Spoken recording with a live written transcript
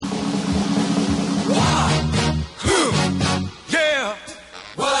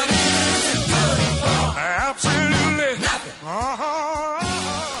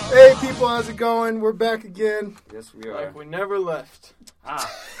people? How's it going? We're back again. Yes, we are. Like we never left.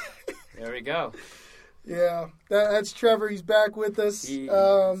 There we go. Yeah, that's Trevor. He's back with us. He's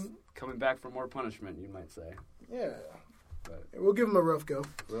coming back for more punishment, you might say. Yeah. But We'll give him a rough go.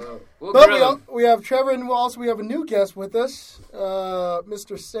 we'll But we have Trevor, and we have a new guest with us,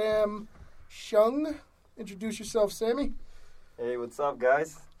 Mr. Sam Shung. Introduce yourself, Sammy. Hey, what's up,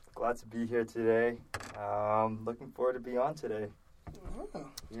 guys? Glad to be here today. Looking forward to be on today. Oh,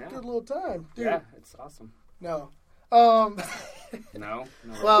 Yeah. good little time. Dude. Yeah, it's awesome. No. No?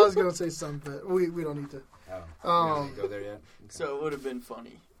 Well, I was going to say something, but we don't need to. Oh. You didn't go there yet? Okay. So it would have been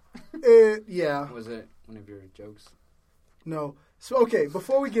funny. Yeah. Was it one of your jokes? No. So, okay,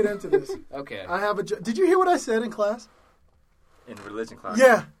 before we get into this, Okay. I have a Did you hear what I said in class? In religion class?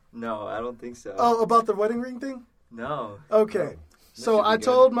 Yeah. No, I don't think so. Oh, about the wedding ring thing? No. Okay. No. So should be I good.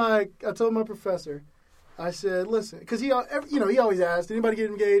 told my professor, I said, listen, because he always asked, anybody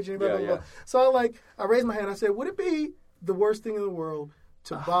get engaged? Anybody? Yeah, Blah, blah, blah. So I raised my hand. I said, would it be the worst thing in the world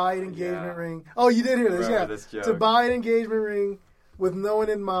to buy an engagement yeah. ring? Oh, you did hear this, Remember yeah? this joke. To buy an engagement ring with no one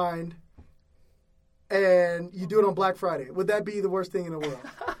in mind, and you do it on Black Friday. Would that be the worst thing in the world?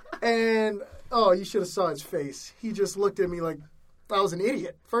 And you should have saw his face. He just looked at me like I was an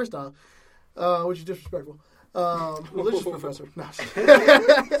idiot. First off, which is disrespectful. Religious professor. No.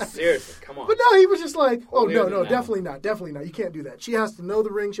 Seriously, come on. But no, he was just like, Holier no, than thou. definitely not. You can't do that. She has to know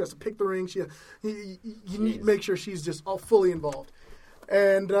the ring. She has to pick the ring. You need to make sure she's just all fully involved.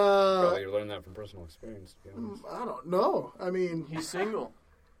 And Probably you're learning that from personal experience, to be honest. I don't know. I mean, He's single.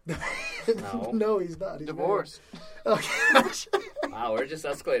 no, he's not. He's Divorced. married. Okay. Wow, we're just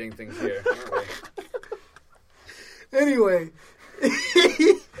escalating things here, aren't we? Anyway,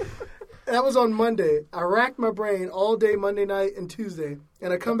 that was on Monday. I racked my brain all day Monday night and Tuesday,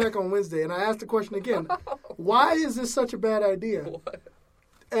 and I come back on Wednesday, and I asked the question again, why is this such a bad idea? What?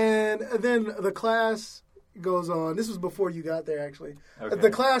 And then the class goes on. This was before you got there, actually. Okay. The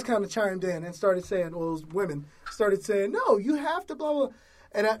class kind of chimed in and started saying, well, it was women, started saying, no, you have to blah, blah.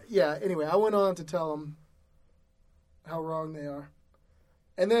 And anyway, I went on to tell them how wrong they are.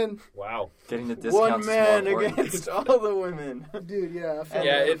 And then, Wow. Getting the discounts. One man is more important. against all the women. dude, I felt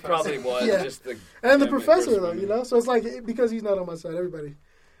Yeah, bad. it probably was Yeah. just the... And the yeah, professor, versus though, women. So it's like, because he's not on my side, everybody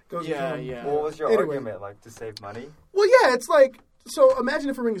goes Yeah, with him. yeah. What was your Anyway. argument? Like, to save money? Well, yeah, it's like, so imagine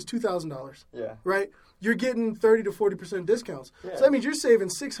if a ring is $2,000, Yeah. right? You're getting 30 to 40% discounts. Yeah. So that means you're saving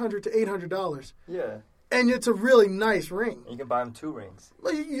 $600 to $800. Yeah. And it's a really nice ring. You can buy them 2 rings.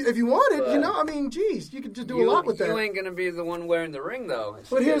 Well, if you wanted, But- I mean, geez, you could just do a lot with that. You ain't going to be the one wearing the ring, though.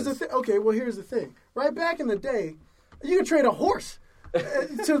 But here's the thing. Okay, well, here's the thing. Right back in the day, you could trade a horse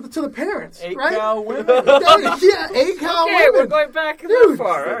to the parents, 8 right? cow women. 8 cow Okay, women. we're going back Dude. that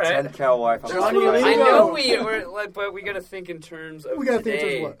far, all The right. 10 cow wife. I'm Johnny surprised. Lee- I know Lingo. we're like, but we got to think in terms of We got to think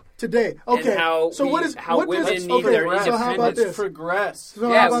today. of what? Today. Okay. And how so what is how what women does, need okay, their so how about Independence this? progress. So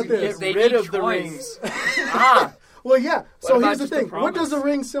Yeah, how about we this? They Get rid need of the choice. rings. Well, yeah. So about here's the just a thing. What does the promise?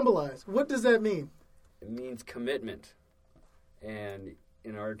 ring symbolize? What does that mean? It means commitment, and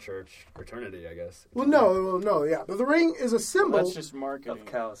in our church, fraternity, I guess. Well, no, yeah. But the ring is a symbol. That's just marketing. Of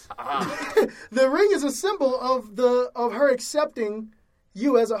cows. The ring is a symbol of her accepting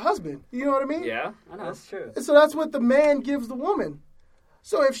you as a husband. You know what I mean? Yeah, I know. That's true. And so that's what the man gives the woman.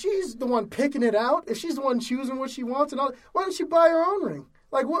 So if she's the one picking it out, if she's the one choosing what she wants, and all, why doesn't she buy her own ring?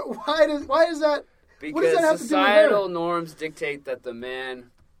 Like, why does that? What does that have Because to do with societal her? norms dictate that the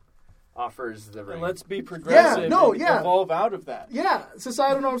man offers the ring. And let's be progressive and evolve out of that. Yeah,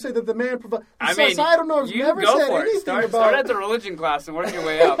 societal norms say that the man provides. I mean, Societal norms you never go said for it. anything Start about. at the religion class and work your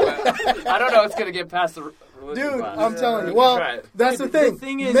way up. But I don't know if it's going to get past the religion Dude, class. I'm telling you. We can Well, try it. that's the The thing.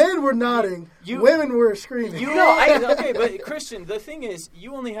 thing is, Men were nodding, women were screaming. Okay, but Christian, the thing is,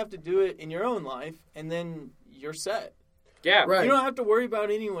 you only have to do it in your own life, and then you're set. Yeah. Right. You don't have to worry about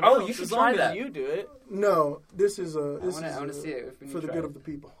anyone Oh, else you should as try long that. as you do it. No, this is I want to see it. If we for the try good it. of the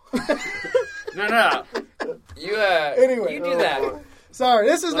people. No. You Anyway, you do that. Sorry,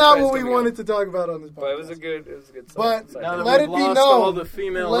 this is That's not why what it's we gonna wanted to talk about on this podcast. But it was a good But side. Now that let we've it be lost known. all the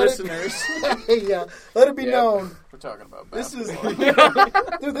female Let it- listeners, Yeah, let it be Yeah. known. we're talking about This is,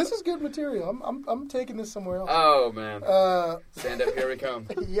 basketball. dude. This is good material. I'm taking this somewhere else. Oh man. Uh, Stand up, here we come.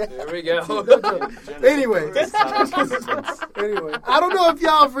 yeah. Here we go. Anyway, I don't know if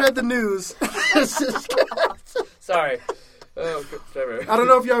y'all have read the news. Sorry. Oh, Trevor. I don't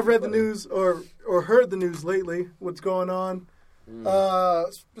know if y'all have read the news or heard the news lately. What's going on,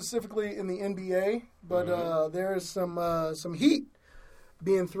 specifically in the NBA? But there is some heat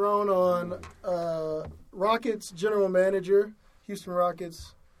being thrown on Rockets general manager, Houston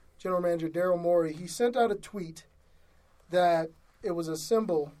Rockets general manager Daryl Morey. He sent out a tweet that it was a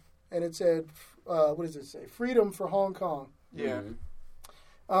symbol and it said, what does it say? Freedom for Hong Kong. Yeah.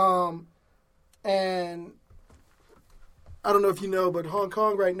 And I don't know if you know, but Hong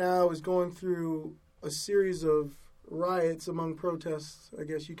Kong right now is going through a series of riots among protests, I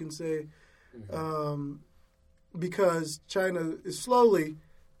guess you can say, because China is slowly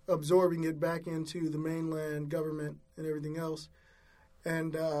absorbing it back into the mainland government and everything else.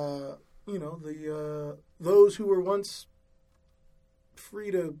 And, those who were once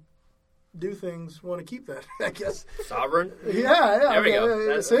free to do things want to keep that, I guess. Sovereign? Yeah. There we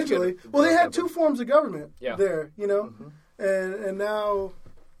go. Essentially. That's well, they had two forms of government there, Mm-hmm. and now,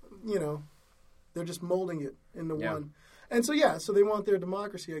 they're just molding it into one. And so they want their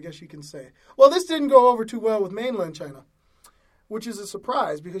democracy, I guess you can say. Well, this didn't go over too well with mainland China, which is a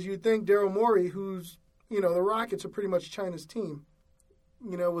surprise because you'd think Daryl Morey, who's, the Rockets are pretty much China's team,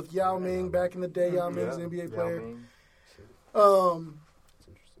 with Yao Ming back in the day. Yao Ming's an NBA player.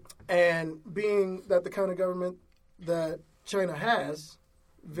 And being that the kind of government that China has,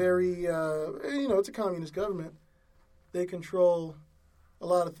 very, it's a communist government, they control a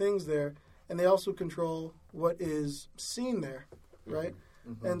lot of things there, and they also control what is seen there, right?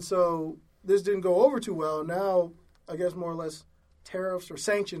 Mm-hmm. And so this didn't go over too well. Now, I guess more or less tariffs or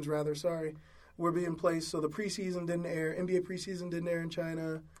sanctions, rather, were being placed. So the preseason didn't air. NBA preseason didn't air in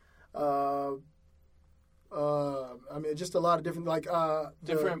China. Just a lot of different,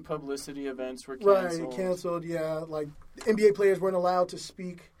 different publicity events were canceled. Right, canceled, yeah. Like, NBA players weren't allowed to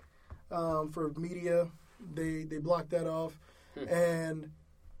speak for media. They blocked that off. And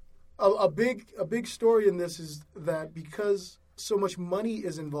a big story in this is that because so much money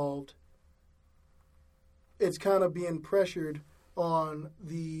is involved, it's kind of being pressured on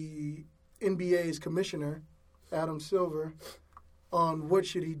the NBA's commissioner, Adam Silver, on what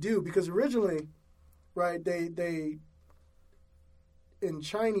should he do. Because originally, right, they in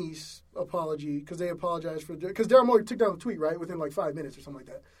Chinese apology, because they apologized because Daryl Morey took down the tweet, right, within like 5 minutes or something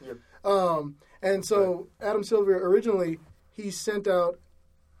like that. Yep. And so Adam Silver originally, he sent out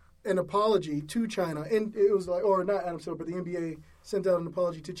an apology to China, and it was like, or not Adam Silver, but the NBA sent out an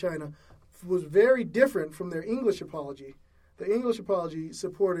apology to China, was very different from their English apology. The English apology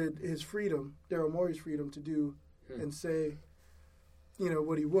supported his freedom, Daryl Morey's freedom to do and say,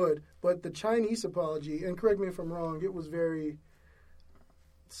 what he would. But the Chinese apology, and correct me if I'm wrong, it was very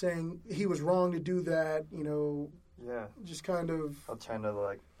saying he was wrong to do that, just kind of. How China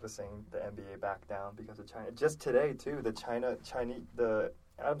was saying the NBA back down because of China. Just today too, the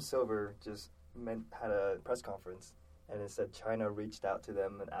Adam Silver just had a press conference and it said China reached out to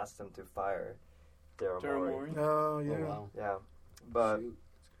them and asked them to fire Daryl Morey. Oh yeah. Oh, wow. Yeah, but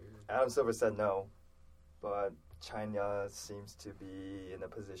Adam Silver said no. But China seems to be in a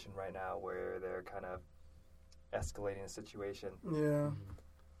position right now where they're kind of escalating the situation. Yeah.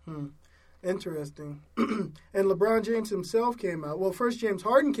 Interesting. And LeBron James himself came out. Well, first James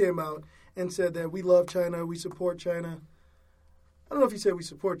Harden came out and said that we love China, we support China. I don't know if he said we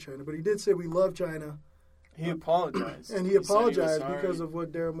support China, but he did say we love China. He apologized. And he apologized because of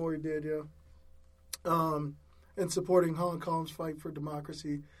what Daryl Morey did, and supporting Hong Kong's fight for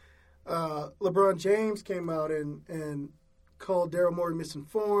democracy. LeBron James came out and called Daryl Morey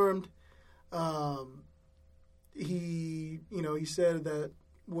misinformed. He said that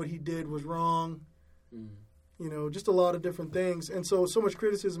what he did was wrong. Just a lot of different things. And so much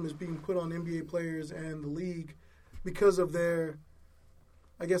criticism is being put on NBA players and the league because of they're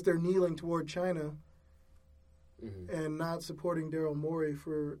kneeling toward China and not supporting Daryl Morey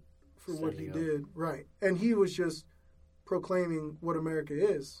for what he did. Right. And he was just proclaiming what America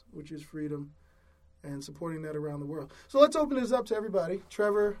is, which is freedom, and supporting that around the world. So let's open this up to everybody.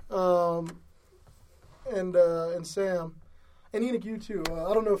 Trevor and Sam. And Enoch, you too.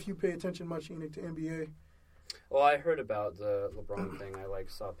 I don't know if you pay attention much, Enoch, to NBA. Well, I heard about the LeBron thing. I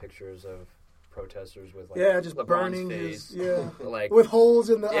saw pictures of protesters with just LeBron's burning face, his with holes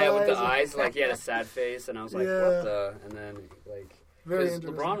in the eyes. Yeah, with the eyes, he had a sad face, and I was like, what the? And then very because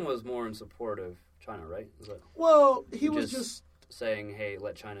interesting. LeBron was more in support of China, right? Well, he was just saying, hey,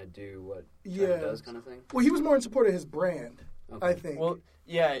 let China do what China does, kind of thing. Well, he was more in support of his brand, I think. Well,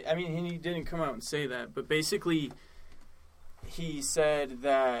 yeah, I mean, he didn't come out and say that, but basically, he said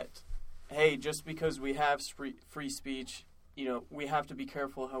that, hey, just because we have free speech, we have to be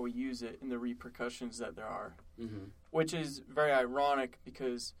careful how we use it and the repercussions that there are, which is very ironic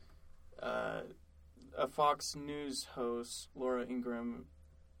because a Fox News host, Laura Ingraham,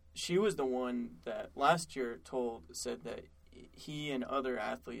 she was the one that last year said that he and other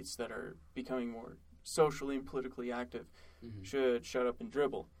athletes that are becoming more socially and politically active should shut up and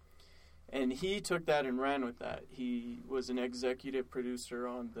dribble. And he took that and ran with that. He was an executive producer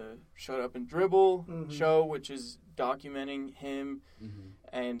on the Shut Up and Dribble show, which is documenting him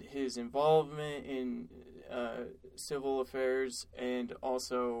and his involvement in civil affairs, and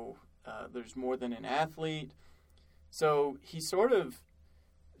also there's more than an athlete. So he sort of,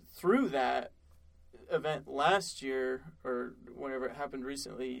 through that event last year, or whenever it happened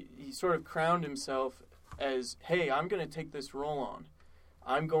recently, he sort of crowned himself as, hey, I'm going to take this role on.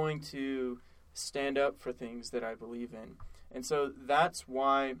 I'm going to stand up for things that I believe in. And so that's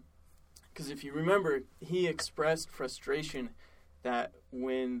why, because if you remember, he expressed frustration that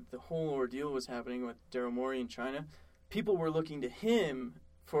when the whole ordeal was happening with Daryl Morey in China, people were looking to him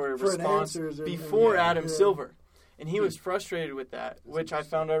for a response before Adam Silver. And he was frustrated with that, which I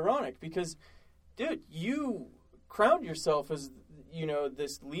found ironic because, dude, you crowned yourself as,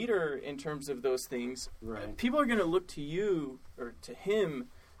 this leader in terms of those things. Right. People are going to look to you or to him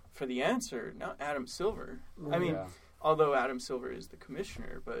for the answer, not Adam Silver. I mean, although Adam Silver is the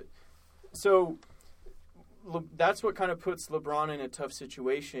commissioner, but so that's what kind of puts LeBron in a tough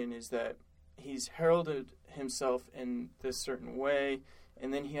situation, is that he's heralded himself in this certain way,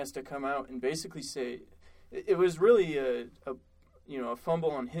 and then he has to come out and basically say it was really a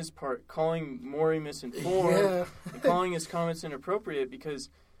fumble on his part, calling Morey misinformed and calling his comments inappropriate, because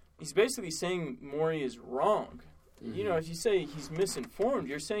he's basically saying Morey is wrong. If you say he's misinformed,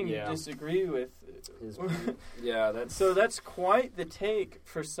 you're saying you disagree with his that's so that's quite the take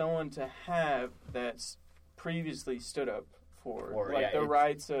for someone to have that's previously stood up for the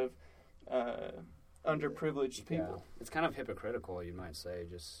rights of underprivileged people. It's kind of hypocritical, you might say,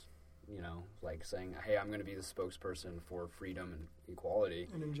 just like saying, hey, I'm going to be the spokesperson for freedom and equality,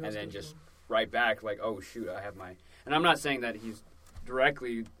 and then just right back like, oh shoot, I have my, and I'm not saying that he's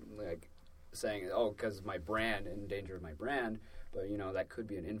directly like saying, oh, because my brand, in danger of my brand, but that could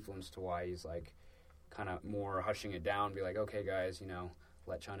be an influence to why he's like kind of more hushing it down, be like, okay guys,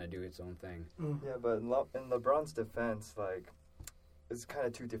 let China do its own thing. Yeah, but in LeBron's defense, like, it's kind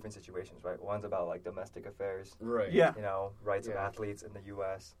of two different situations, right? One's about like domestic affairs, right? Yeah, rights of athletes in the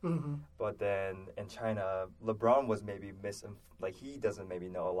U.S. But then in China, LeBron was maybe he doesn't maybe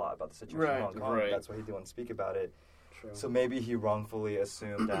know a lot about the situation in Hong Kong. Right. That's why he didn't speak about it. True. So maybe he wrongfully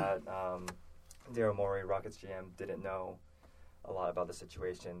assumed that Daryl Morey, Rockets GM, didn't know a lot about the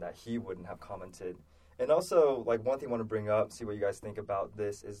situation, that he wouldn't have commented. And also, like, one thing I want to bring up, see what you guys think about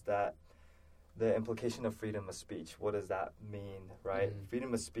this, is that the implication of freedom of speech. What does that mean, right?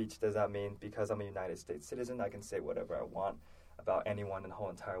 Freedom of speech, does that mean because I'm a United States citizen, I can say whatever I want about anyone in the whole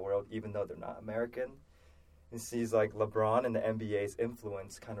entire world, even though they're not American? And sees like LeBron and the NBA's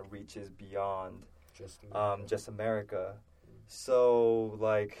influence kind of reaches beyond just America. So,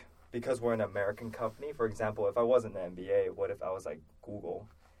 like, because we're an American company, for example, if I wasn't the NBA, what if I was like Google,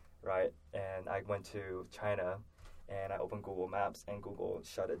 right? And I went to China and I opened Google Maps and Google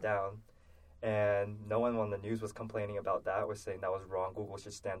shut it down. And no one on the news was complaining about that, was saying that was wrong. Google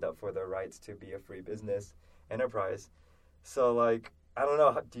should stand up for their rights to be a free business enterprise. So, like, I don't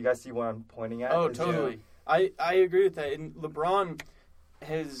know. Do you guys see what I'm pointing at? Oh, totally. I agree with that. And LeBron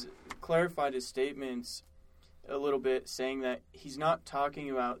has clarified his statements a little bit, saying that he's not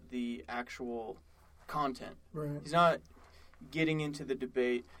talking about the actual content. Right. He's not getting into the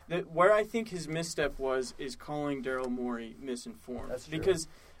debate. Where I think his misstep is calling Daryl Morey misinformed. That's true. Because,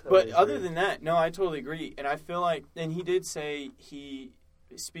 totally but other agree. than that, no, I totally agree. And I feel like, and he did say he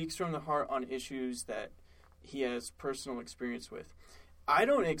speaks from the heart on issues that he has personal experience with. I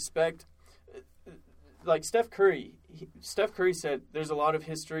don't expect, like Steph Curry said, there's a lot of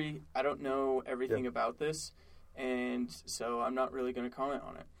history. I don't know everything about this, and so I'm not really going to comment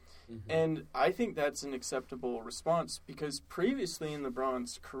on it. And I think that's an acceptable response, because previously in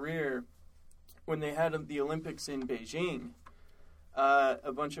LeBron's career, when they had the Olympics in Beijing,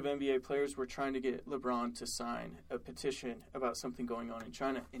 a bunch of NBA players were trying to get LeBron to sign a petition about something going on in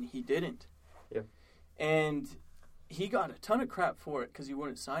China, and he didn't. Yeah. And he got a ton of crap for it because he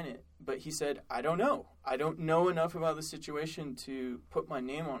wouldn't sign it. But he said, I don't know. I don't know enough about the situation to put my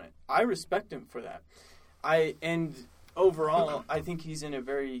name on it. I respect him for that. And overall, I think he's in a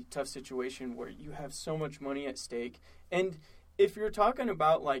very tough situation where you have so much money at stake. And if you're talking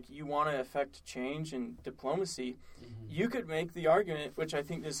about, like, you want to affect change and diplomacy, you could make the argument, which I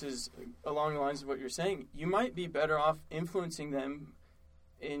think this is along the lines of what you're saying, you might be better off influencing them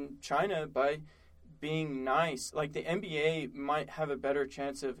in China by being nice. Like, the NBA might have a better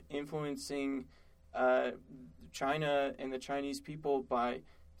chance of influencing China and the Chinese people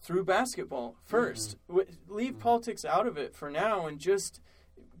through basketball first. Leave politics out of it for now and just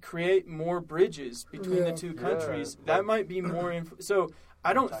create more bridges between the two countries. That might be more so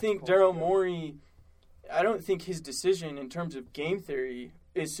I don't think Daryl Morey. I don't think his decision in terms of game theory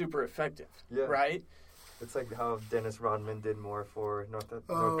is super effective. Yeah. Right. It's like how Dennis Rodman did more for North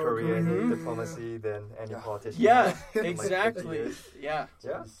Korean diplomacy than any politician. Yeah, exactly. Yeah.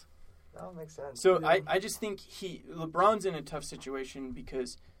 Yeah. That makes sense. So I just think LeBron's in a tough situation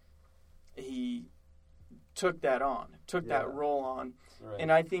because he took that role on. Right.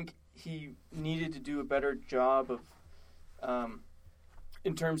 And I think he needed to do a better job of,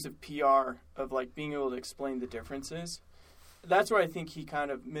 in terms of PR, of like being able to explain the differences. That's where I think he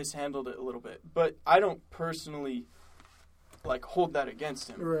kind of mishandled it a little bit. But I don't personally like hold that against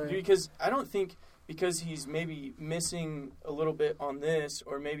him. Right. Because I don't think because he's maybe missing a little bit on this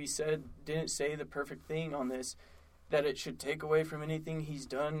or maybe didn't say the perfect thing on this, that it should take away from anything he's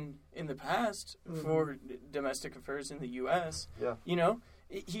done in the past for domestic affairs in the U.S. Yeah. You know,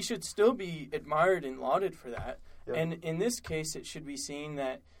 he should still be admired and lauded for that. Yeah. And in this case, it should be seen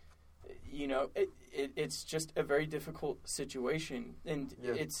that, you know, it's just a very difficult situation. And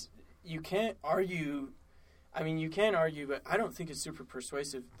you can't argue. I mean, you can argue, but I don't think it's super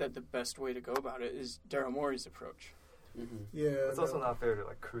persuasive that the best way to go about it is Daryl Morey's approach. Mm-hmm. Yeah, it's also not fair to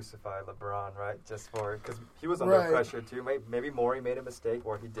like crucify LeBron, right? Just because he was under pressure too. Maybe Morey made a mistake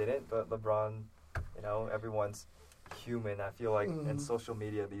or he didn't, but LeBron, you know, everyone's human. I feel like in social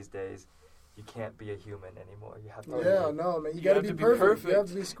media these days, you can't be a human anymore. You have to. Man, you got to be perfect. You have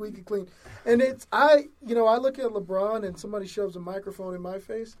to be squeaky clean. And I look at LeBron and somebody shoves a microphone in my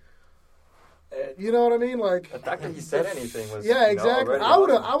face. You know what I mean? Like the fact that he said anything was exactly. I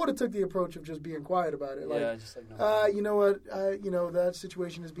would have took the approach of just being quiet about it. Like, just like no. You know what? That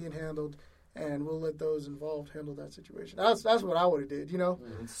situation is being handled, and we'll let those involved handle that situation. That's what I would have did. You know,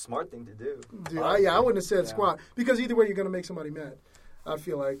 it's a smart thing to do. Dude, I wouldn't have said squat because either way you're going to make somebody mad. I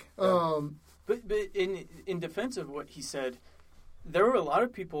feel like. Yeah. But in defense of what he said, there were a lot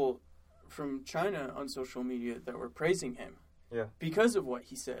of people from China on social media that were praising him. Yeah. Because of what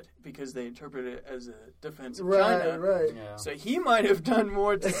he said, because they interpret it as a defense of Right. China. Yeah. So he might have done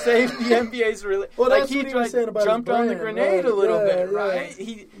more to save the NBA's relationship. Well, that's what he was saying about jumped on the grenade a little bit, right?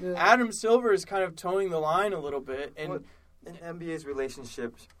 Yeah. Adam Silver is kind of towing the line a little bit, and NBA's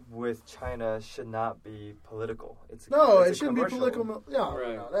relationship with China should not be political. It shouldn't be political. Yeah,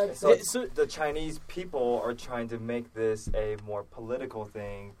 right. So the Chinese people are trying to make this a more political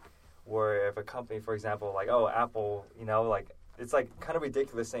thing, where if a company, for example, like Apple, you know, like. It's like kind of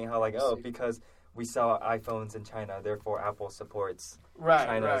ridiculous saying how like because we sell iPhones in China, therefore Apple supports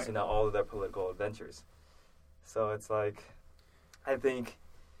China's all of their political ventures. So it's like, I think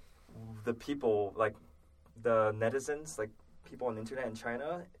the people like the netizens, like people on the internet in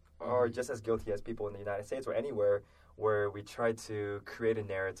China, are just as guilty as people in the United States or anywhere where we try to create a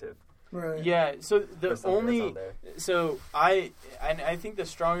narrative. Right. Yeah. So I think the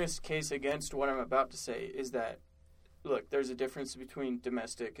strongest case against what I'm about to say is that. Look, there's a difference between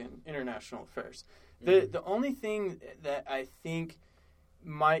domestic and international affairs. The only thing that I think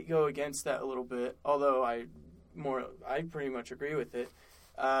might go against that a little bit, although I pretty much agree with it,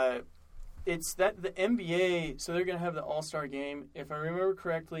 it's that the NBA, so they're going to have the All-Star game. If I remember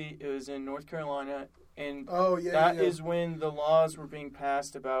correctly, it was in North Carolina, and that is when the laws were being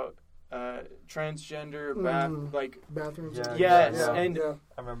passed about transgender bathrooms. And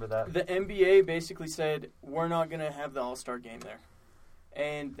I remember that. The NBA basically said we're not going to have the All-Star game there,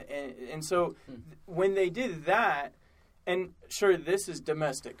 and so when they did that, and sure this is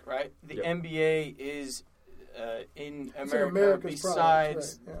domestic, right? The NBA is in America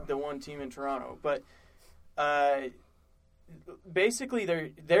besides the one team in Toronto, but basically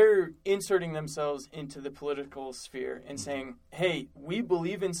they're inserting themselves into the political sphere and saying, hey, we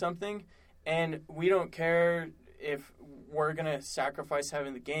believe in something and we don't care if we're going to sacrifice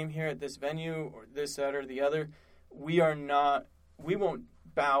having the game here at this venue or this, that, or the other. We won't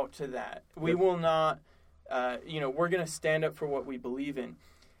bow to that. We will not, we're going to stand up for what we believe in.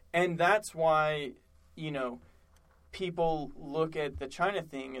 And that's why, people look at the China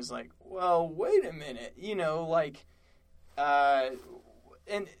thing as like, well, wait a minute,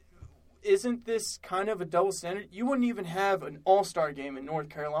 and isn't this kind of a double standard? You wouldn't even have an all-star game in North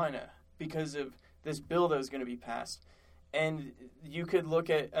Carolina because of this bill that was going to be passed. And you could look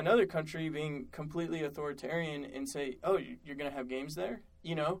at another country being completely authoritarian and say, oh, you're going to have games there?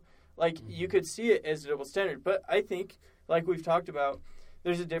 You could see it as a double standard. But I think, like we've talked about,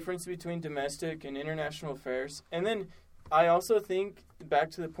 there's a difference between domestic and international affairs. And then I also think,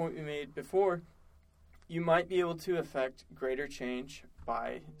 back to the point we made before, you might be able to affect greater change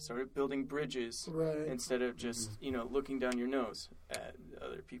started building bridges instead of just, looking down your nose at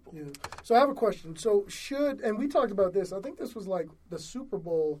other people. Yeah. So I have a question. So and we talked about this, I think this was like the Super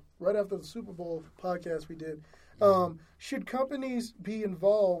Bowl, right after the Super Bowl podcast we did. Should companies be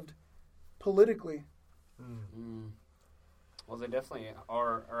involved politically? Mm-hmm. Well, they definitely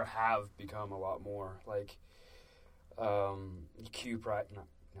are or have become a lot more like Q Pride, not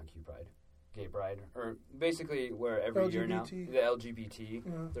Q Pride, Gay Pride, or basically where every LGBT. year now the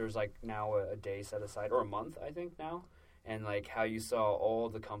LGBT, there's like now a day set aside or a month, I think now, and like how you saw all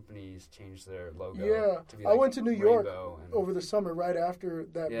the companies change their logo. Yeah, to be like I went to New York and over the summer right after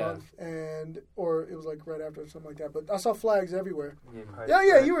that month, or it was like right after or something like that. But I saw flags everywhere.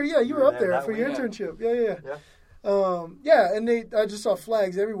 You were up there for your internship. Yeah. And I just saw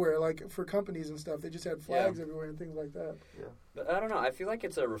flags everywhere, like for companies and stuff. They just had flags everywhere and things like that. Yeah. But I don't know. I feel like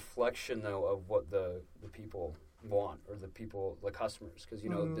it's a reflection, though, of what the people want, or the customers. Because,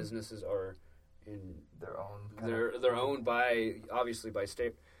 businesses are in their own. They're owned by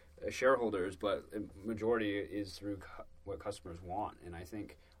state shareholders, but the majority is through what customers want. And I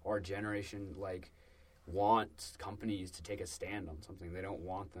think our generation, wants companies to take a stand on something. They don't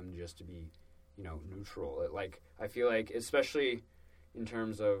want them just to be neutral. I feel like, especially in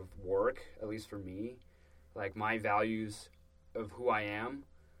terms of work, at least for me, my values of who I am,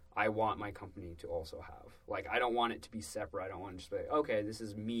 I want my company to also have. I don't want it to be separate. I don't want to just be okay, this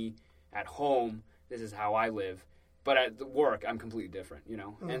is me at home, this is how I live, but at the work, I'm completely different,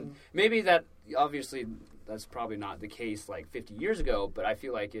 And maybe that's probably not the case 50 years ago, but I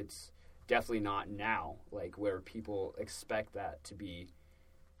feel like it's definitely not now, where people expect that to be.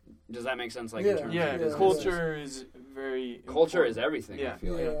 Does that make sense? In terms of culture is very culture important. Is everything. Yeah. I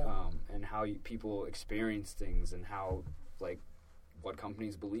feel and how people experience things and how what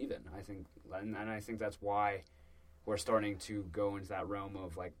companies believe in. I think, and I think that's why we're starting to go into that realm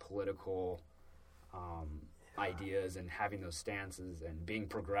of political ideas and having those stances and being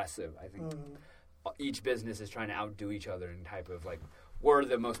progressive. I think each business is trying to outdo each other in type of we're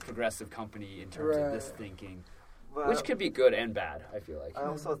the most progressive company in terms of this thinking. Well, which could be good and bad, I feel like. I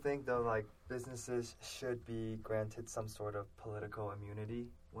also think, though, businesses should be granted some sort of political immunity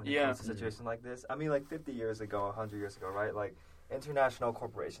when it comes to a situation like this. I mean, 50 years ago, 100 years ago, right? International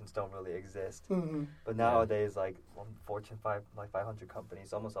corporations don't really exist. Mm-hmm. But nowadays, Fortune 500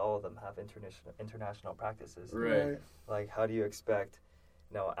 companies, almost all of them have international practices. Right. How do you expect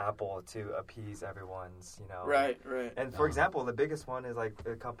Apple to appease everyone's, Right. And for example, the biggest one is a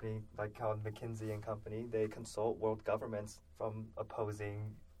company called McKinsey and Company. They consult world governments from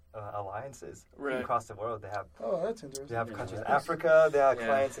opposing alliances across the world. They have that's interesting. They have countries in Africa. They have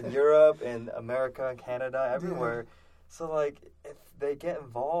clients in Europe, in America, Canada, everywhere. So if they get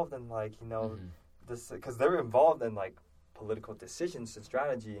involved in this, because they're involved in political decisions and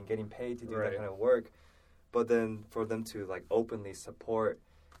strategy and getting paid to do that kind of work. But then for them to openly support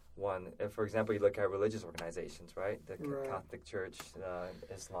one, if, for example, you look at religious organizations, right? The Catholic Church,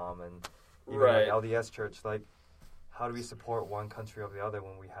 Islam, and even LDS Church, how do we support one country over the other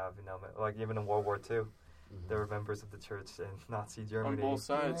when we have, even in World War II, there were members of the church in Nazi Germany. On both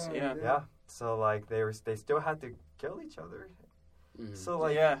sides, Yeah. So they still had to kill each other. Mm-hmm. So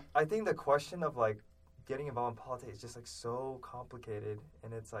I think the question of getting involved in politics is just so complicated,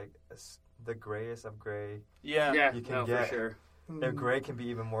 and it's the grayest of gray you can get. For sure. If gray can be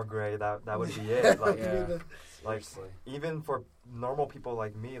even more gray, that would be it. Even for normal people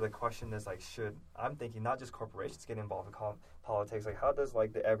like me, the question is I'm thinking not just corporations get involved in politics. How does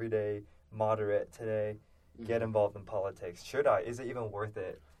the everyday moderate today get involved in politics? Should I? Is it even worth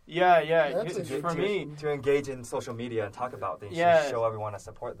it? Yeah. For me, to engage in social media and talk about things, to show everyone I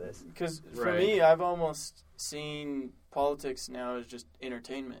support this. Because for me, I've almost seen politics now as just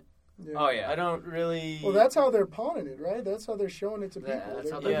entertainment. Yeah. Oh yeah, I don't really. Well, that's how they're pawning it, right? That's how they're showing it to people.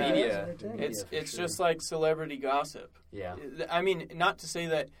 That's how the media. It's just like celebrity gossip. Yeah. I mean, not to say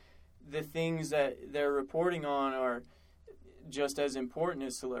that the things that they're reporting on are just as important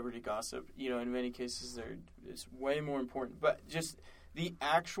as celebrity gossip. In many cases, it's way more important. But just the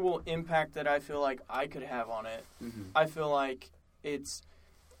actual impact that I feel like I could have on it, I feel like it's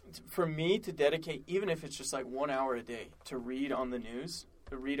for me to dedicate, even if it's just 1 hour a day, to read on the news.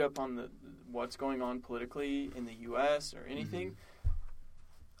 To read up on what's going on politically in the U.S. or anything,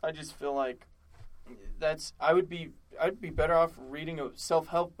 I just feel like I'd be better off reading a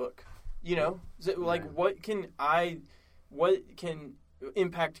self-help book. What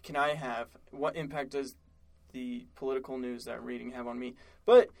impact can I have? What impact does the political news that I'm reading have on me.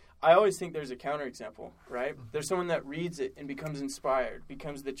 But I always think there's a counterexample, right? There's someone that reads it and becomes inspired,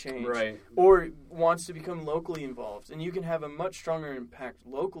 becomes the change, right, or wants to become locally involved. And you can have a much stronger impact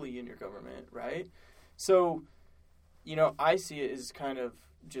locally in your government, right? So, I see it as kind of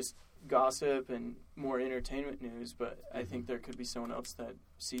just gossip and more entertainment news, but I think there could be someone else that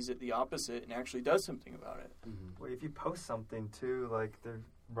sees it the opposite and actually does something about it. Mm-hmm. Well, if you post something too, like there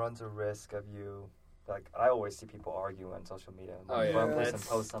runs a risk of you. Like I always see people argue on social media. One person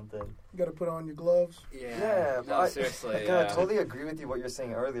posts something. You got to put on your gloves. Yeah, no, seriously. I totally agree with you. What you're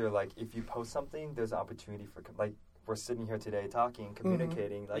saying earlier, like if you post something, there's an opportunity for like we're sitting here today talking,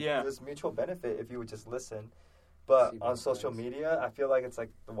 communicating. Like there's mutual benefit if you would just listen. But on social media, I feel like it's like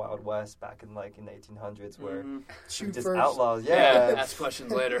the Wild West back in the 1800s where shoot just first. outlaws. Yeah, ask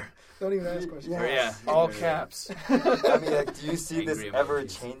questions later. Don't even ask questions. Yeah, all caps. I mean, like, do you see Angry this ever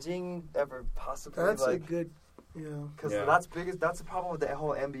emojis. changing? Ever possibly? That's like, a good, because that's the problem with the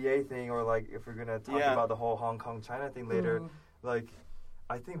whole NBA thing, or like if we're gonna talk about the whole Hong Kong China thing later, like.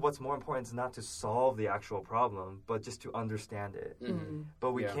 I think what's more important is not to solve the actual problem, but just to understand it. Mm-hmm.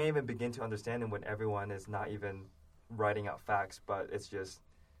 But we can't even begin to understand it when everyone is not even writing out facts, but it's just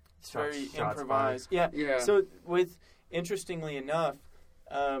very improvised. Yeah. So interestingly enough,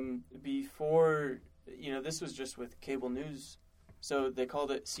 before, this was just with cable news, so they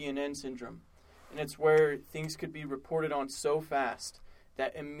called it CNN syndrome. And it's where things could be reported on so fast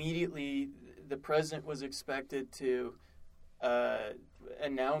that immediately the president was expected to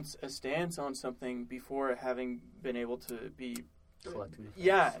announce a stance on something before having been able to be collecting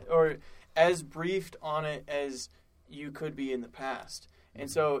or as briefed on it as you could be in the past. And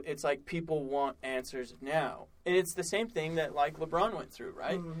so it's like people want answers now. And it's the same thing that like LeBron went through,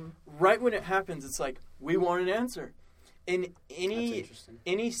 right? Right when it happens, it's like, we want an answer. And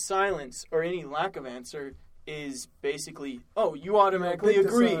any silence or any lack of answer is basically, you automatically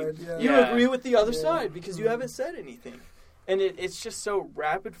agree. You agree with the other side because you haven't said anything. And it's just so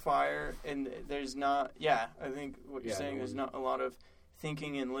rapid fire, and there's not, I think what you're saying, there's not a lot of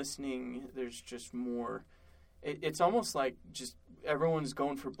thinking and listening. There's just more. It's almost like just everyone's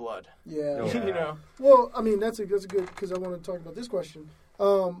going for blood. Yeah. Well, I mean, that's a good, because I want to talk about this question.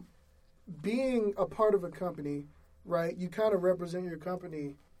 Being a part of a company, right, you kind of represent your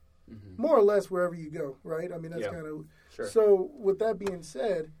company more or less wherever you go, right? I mean, that's kind of... Sure. So, with that being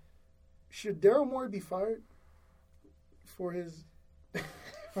said, should Daryl Morey be fired for his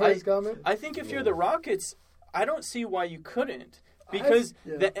comment? I think if you're the Rockets, I don't see why you couldn't. Because,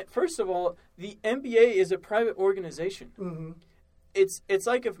 first of all, the NBA is a private organization. It's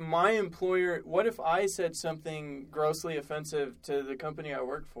like if my employer... What if I said something grossly offensive to the company I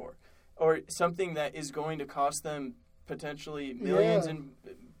work for? Or something that is going to cost them potentially millions and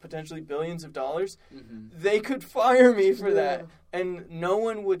potentially billions of dollars? They could fire me for that. And no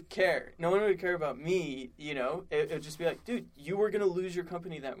one would care. No one would care about me, It would just be like, dude, you were going to lose your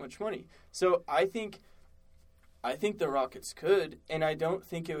company that much money. So I think the Rockets could, and I don't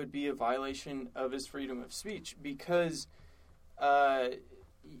think it would be a violation of his freedom of speech because I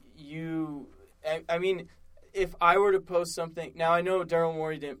mean, if I were to post something... Now, I know Daryl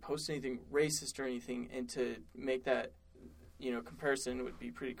Morey didn't post anything racist or anything, and to make that, comparison would be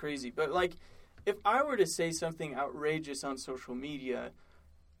pretty crazy. But, like, if I were to say something outrageous on social media,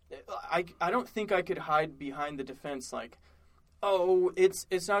 I don't think I could hide behind the defense like,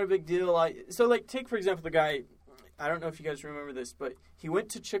 it's not a big deal. So, like, take, for example, the guy... I don't know if you guys remember this, but he went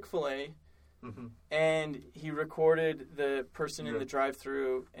to Chick-fil-A, and he recorded the person in the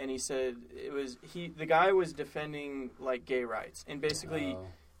drive-thru, and he said the guy was defending like gay rights and basically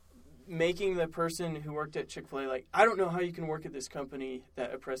making the person who worked at Chick-fil-A like, I don't know how you can work at this company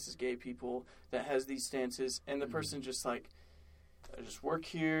that oppresses gay people, that has these stances, and the person just like, I just work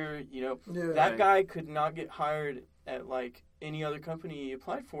here, that guy could not get hired at like any other company he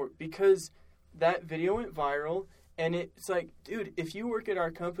applied for because that video went viral. And it's like, dude, if you work at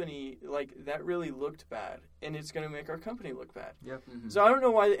our company, like, that really looked bad. And it's going to make our company look bad. Yep. So I don't know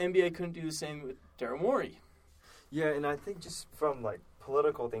why the NBA couldn't do the same with Daryl Morey. Yeah, and I think just from, like,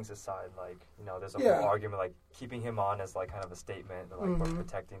 political things aside, like, there's a whole argument, like, keeping him on as, like, kind of a statement, like, we're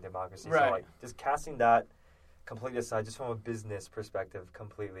protecting democracy. Right. So, like, just casting that completely aside, just from a business perspective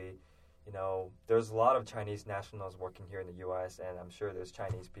completely, there's a lot of Chinese nationals working here in the U.S., and I'm sure there's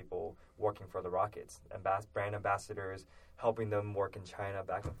Chinese people working for the Rockets, brand ambassadors, helping them work in China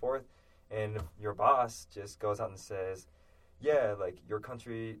back and forth. And if your boss just goes out and says, like, your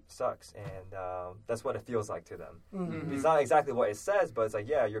country sucks, and that's what it feels like to them. It's not exactly what it says, but it's like,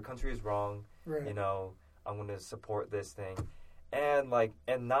 your country is wrong, I'm going to support this thing. And, like,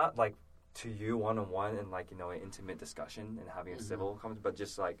 and not, like, to you one-on-one in like, an intimate discussion and having a civil conversation, but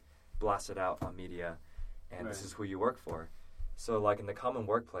just like blast it out on media, and this is who you work for. So like in the common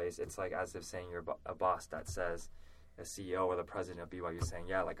workplace, it's like as if saying you're a boss that says, a CEO or the president of BYU saying,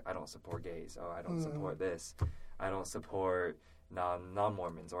 yeah, like I don't support gays, or I don't support this, I don't support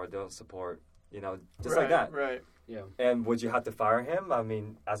non-Mormons, or I don't support, just like that. Right. Yeah. And would you have to fire him? I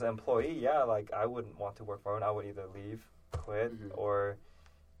mean, as an employee, yeah, like I wouldn't want to work for him. I would either leave, quit, or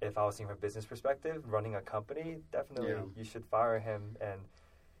if I was seeing from a business perspective, running a company, definitely you should fire him. And,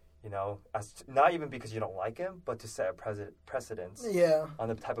 as not even because you don't like him, but to set a precedence on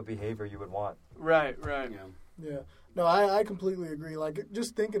the type of behavior you would want. Right. Yeah. No, I completely agree. Like,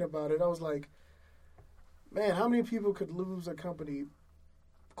 just thinking about it, I was like, man, how many people could lose a company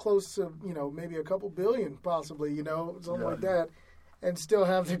close to, maybe a couple billion, possibly, something like that, and still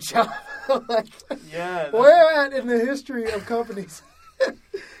have their job? Where at in the history of companies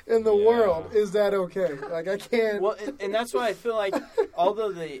in the world is that okay? Like, I can't. Well, and that's why I feel like,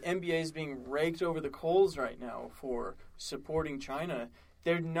 although the NBA is being raked over the coals right now for supporting China,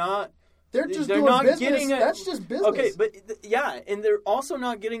 they're not. They're doing not business. That's just business. Okay, but and they're also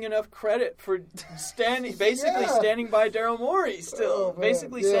not getting enough credit for standing by Daryl Morey still.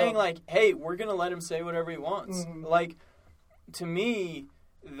 Basically saying like, hey, we're going to let him say whatever he wants. Like, to me,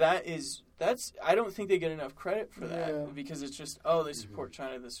 that's I don't think they get enough credit for that because it's just, they support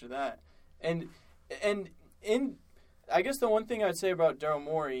China, this or that. And I guess the one thing I'd say about Daryl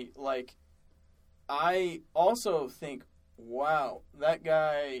Morey, like, I also think, wow, that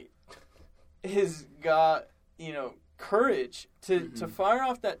guy has got, courage to fire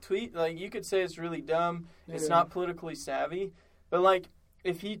off that tweet. Like, you could say it's really dumb. It's not politically savvy. But, like,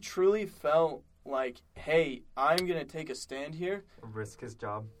 if he truly felt like, hey, I'm going to take a stand here. Risk his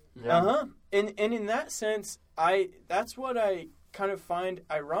job. Yeah. And in that sense, that's what I kind of find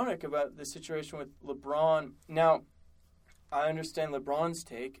ironic about the situation with LeBron. Now, I understand LeBron's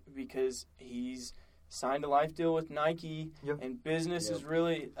take because he's signed a life deal with Nike, and business is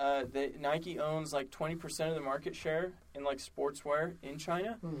really Nike owns like 20% of the market share in like sportswear in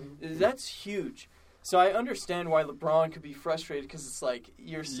China. That's huge. So I understand why LeBron could be frustrated because it's like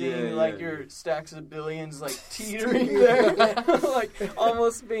you're seeing your stacks of billions like teetering there, like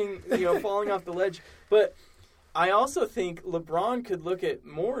almost being falling off the ledge. But I also think LeBron could look at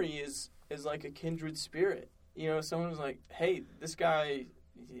Morey as like a kindred spirit. Someone who's like, hey, this guy,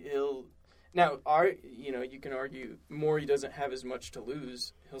 he'll. Now, you can argue Morey doesn't have as much to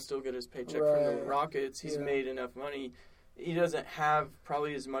lose. He'll still get his paycheck from the Rockets. He's made enough money. He doesn't have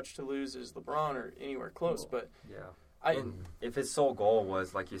probably as much to lose as LeBron or anywhere close. But if his sole goal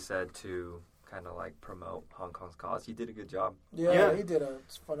was, like you said, to kind of like promote Hong Kong's cause, he did a good job. Yeah, he did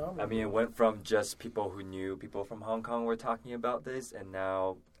it's phenomenal. I mean, it went from just people who knew people from Hong Kong were talking about this, and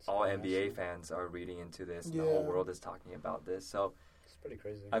now all NBA fans are reading into this. And the whole world is talking about this. So it's pretty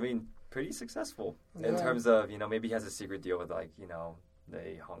crazy. I mean, pretty successful in terms of, maybe he has a secret deal with, like,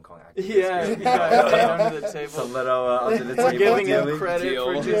 the Hong Kong actors. Under the table. Some little under the table. Giving him credit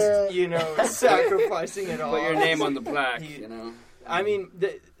for just, sacrificing it all. Put your name on the plaque, I mean,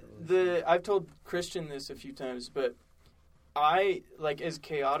 I've told Kristian this a few times, but I, like, as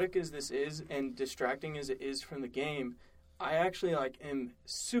chaotic as this is and distracting as it is from the game, I actually, like, am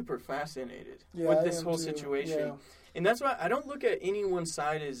super fascinated with this whole situation. Yeah. And that's why I don't look at any one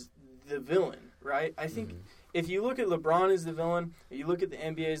side as the villain, right? I think if you look at LeBron as the villain, or you look at the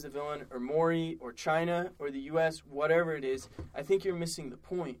NBA as the villain, or Morey, or China, or the U.S., whatever it is, I think you're missing the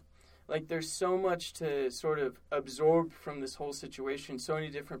point. Like, there's so much to sort of absorb from this whole situation, so many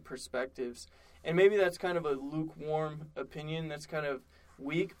different perspectives. And maybe that's kind of a lukewarm opinion, that's kind of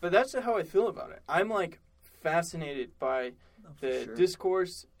weak, but that's how I feel about it. I'm, like, fascinated by the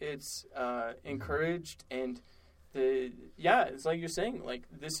discourse. It's encouraged, and it's like you're saying, like,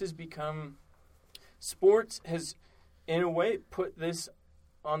 this has become, sports has, in a way, put this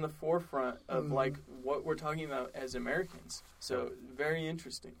on the forefront of, like, what we're talking about as Americans. So, very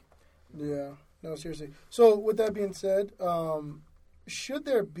interesting. Yeah. No, seriously. So, with that being said, should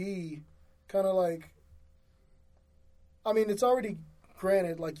there be kind of like, I mean, it's already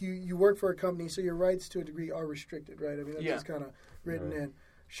granted, like, you work for a company, so your rights to a degree are restricted, right? I mean, that's just kind of written in.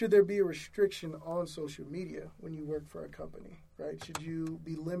 Should there be a restriction on social media when you work for a company, right? Should you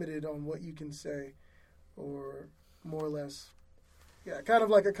be limited on what you can say, or more or less, kind of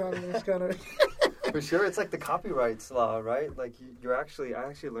like a communist kind of. For sure, it's like the copyrights law, right? Like I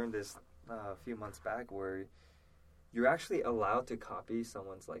actually learned this a few months back, where you're actually allowed to copy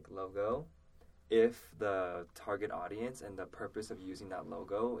someone's like logo if the target audience and the purpose of using that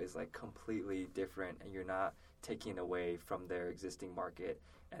logo is like completely different, and you're not taking away from their existing market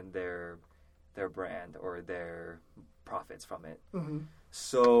and their their brand or their profits from it. Mm-hmm.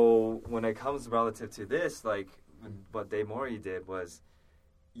 So when it comes relative to this, like what Dave Morey did was,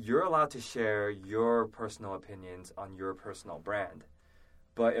 you're allowed to share your personal opinions on your personal brand.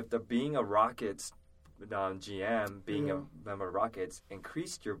 But if being a Rockets GM, being a member of Rockets,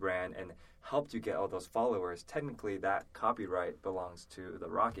 increased your brand and helped you get all those followers, technically that copyright belongs to the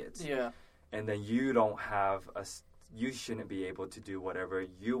Rockets. Yeah. And then you shouldn't be able to do whatever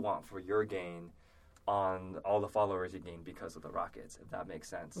you want for your gain on all the followers you gain because of the Rockets, if that makes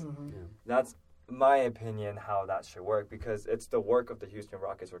sense. Mm-hmm. Yeah. That's my opinion how that should work, because it's the work of the Houston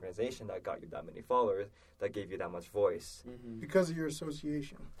Rockets organization that got you that many followers, that gave you that much voice. Mm-hmm. Because of your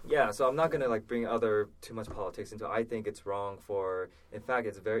association. Yeah, so I'm not going to bring too much politics into it. I think it's wrong in fact,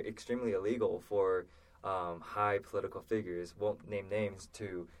 it's extremely illegal for high political figures, won't name names,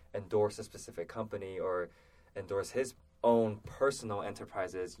 to endorse a specific company or endorse his own personal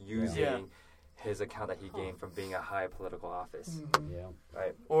enterprises using his account that he gained from being a high political office. Mm-hmm. Yeah.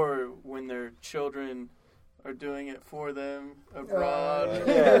 Right. Or when their children are doing it for them abroad.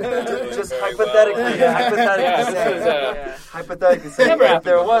 Just hypothetically, hypothetically saying if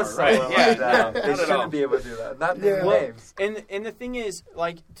there was someone like that, they shouldn't be able to do that. Not name names. And the thing is,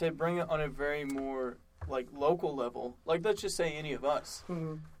 like, to bring it on a very more local level, let's just say any of us.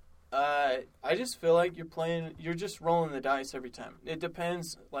 Mm-hmm. I just feel like you're just rolling the dice every time. It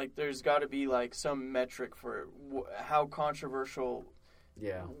depends. There's got to be some metric for how controversial,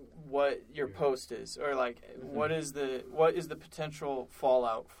 what your post is, or what is the potential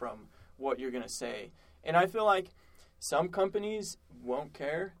fallout from what you're gonna say. And I feel like some companies won't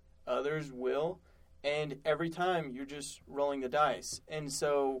care, others will, and every time you're just rolling the dice. And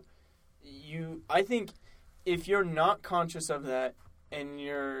so I think if you're not conscious of that and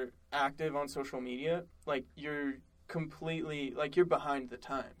you're active on social media, you're completely, you're behind the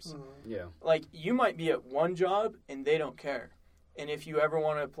times. Mm-hmm. Yeah. You might be at one job and they don't care. And if you ever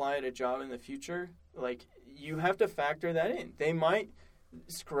want to apply at a job in the future, you have to factor that in. They might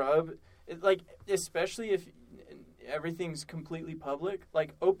scrub, especially if everything's completely public.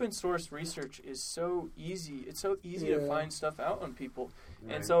 Open source research is so easy. It's so easy to find stuff out on people.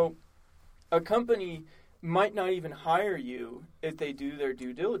 Right. And so a company might not even hire you if they do their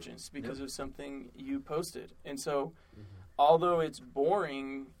due diligence because of something you posted. And so, although it's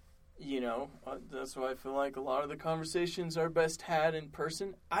boring, that's why I feel like a lot of the conversations are best had in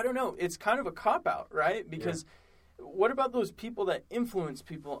person. I don't know. It's kind of a cop-out, right? Because what about those people that influence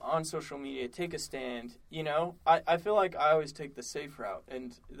people on social media, take a stand? I feel like I always take the safe route,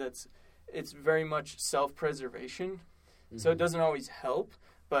 and it's very much self-preservation. Mm-hmm. So it doesn't always help.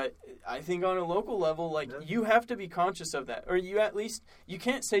 But I think on a local level, you have to be conscious of that. Or you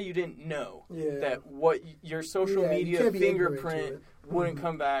can't say you didn't know that what your social media fingerprint wouldn't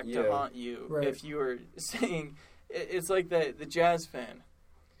come back to haunt you if you were saying, it's like the Jazz fan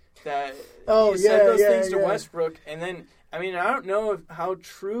that said those things to Westbrook. And then, I don't know how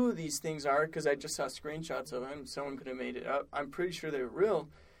true these things are because I just saw screenshots of them. Someone could have made it up. I'm pretty sure they were real.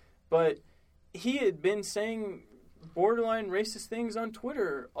 But he had been saying borderline racist things on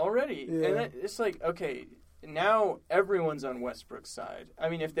Twitter already. And it's okay, now everyone's on Westbrook's side.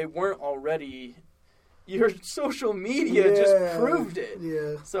 if they weren't already, your social media just proved it.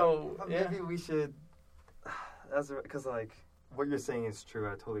 So maybe we should, because what you're saying is true.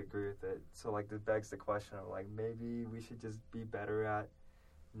 I totally agree with it. So this begs the question of maybe we should just be better at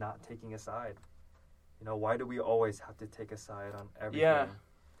not taking a side. Why do we always have to take a side on everything? Yeah.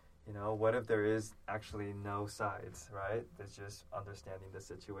 What if there is actually no sides, right? There's just understanding the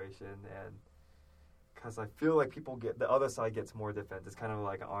situation, and because I feel like the other side gets more defense. It's kind of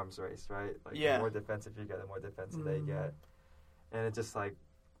like an arms race, right? The more defensive you get, the more defensive they get. And it's just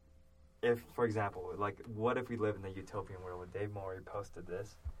if, for example, what if we live in a utopian world where Dave Morey posted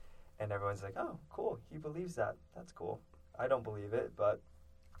this, and everyone's like, oh, cool, he believes that. That's cool. I don't believe it, but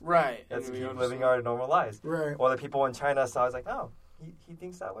let's keep living our normal lives. Right. Or the people in China saw, I was like, oh, he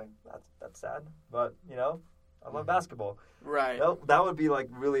thinks that way. That's sad, but I love basketball. Right. That would be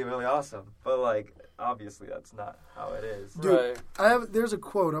really, really awesome. But obviously that's not how it is. Dude, there's a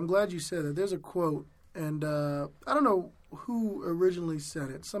quote. I'm glad you said it. There's a quote, and I don't know who originally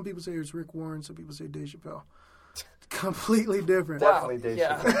said it. Some people say it's Rick Warren. Some people say Dave Chappelle. Completely different. Definitely Dave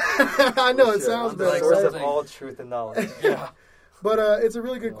Chappelle. I know it sounds bad. Source of all truth and knowledge. But it's a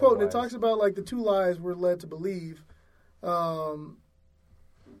really good quote, and it talks about the two lies we're led to believe.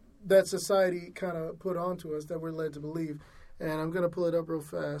 That society kind of put onto us that we're led to believe. And I'm going to pull it up real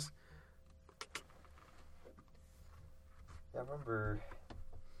fast. I remember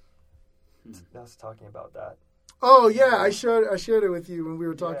us talking about that. Oh, yeah. I shared it with you when we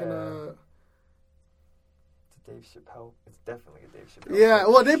were talking Dave Chappelle. It's definitely a Dave Chappelle. Yeah,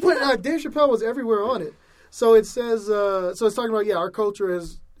 well, they put Dave Chappelle was everywhere on it. So it says, so it's talking about, our culture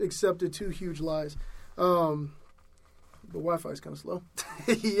has accepted 2 huge lies. The Wi-Fi is kind of slow.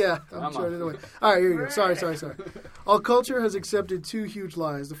 Yeah, I'm sure it away. All right, here you go. Sorry. Our culture has accepted 2 huge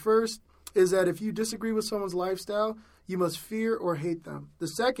lies. The first is that if you disagree with someone's lifestyle, you must fear or hate them. The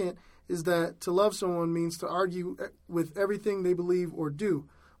second is that to love someone means to argue with everything they believe or do.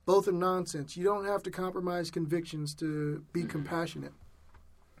 Both are nonsense. You don't have to compromise convictions to be compassionate.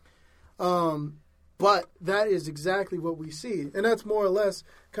 But that is exactly what we see. And that's more or less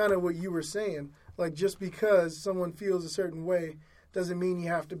kind of what you were saying. Like, just because someone feels a certain way doesn't mean you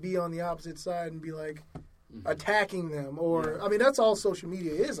have to be on the opposite side and be, like, attacking them. Or, I mean, that's all social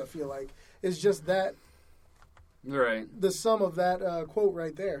media is, I feel like. It's just that. Right. The sum of that quote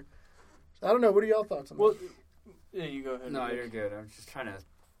right there. I don't know. What are y'all thoughts on that? Well, yeah, you go ahead. No, you're good. I'm just trying to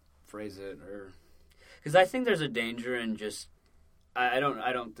phrase it, because I think there's a danger in just. I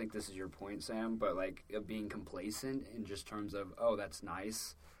don't think this is your point, Sam, but like being complacent in just terms of, oh, that's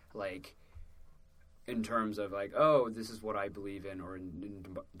nice, like in terms of like, oh, this is what I believe in, or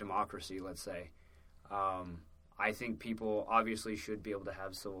in democracy, let's say. I think people obviously should be able to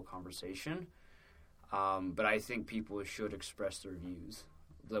have civil conversation, but I think people should express their views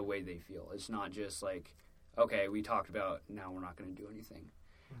the way they feel. It's not just like, okay, we talked about, now we're not going to do anything.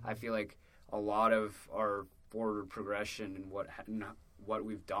 Mm-hmm. I feel like a lot of our forward progression and what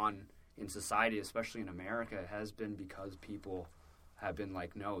we've done in society, especially in America, has been because people have been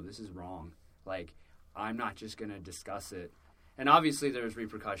like, no, this is wrong. Like, I'm not just going to discuss it. And obviously there's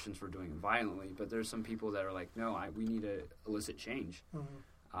repercussions for doing it violently, but there's some people that are like, no, we need to elicit change.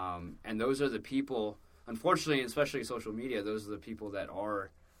 Mm-hmm. And those are the people, unfortunately, especially social media, those are the people that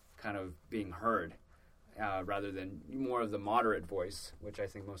are kind of being heard rather than more of the moderate voice, which I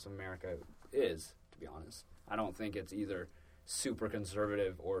think most of America is, to be honest. I don't think it's either super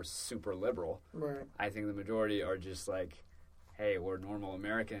conservative or super liberal. Right. I think the majority are just like, hey, we're normal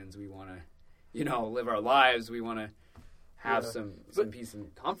Americans. We want to, live our lives. We want to have some peace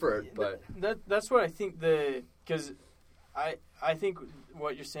and comfort. But that's what I think because I think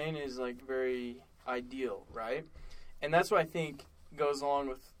what you're saying is like very ideal, right? And that's what I think goes along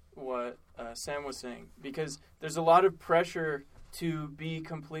with what Sam was saying, because there's a lot of pressure to be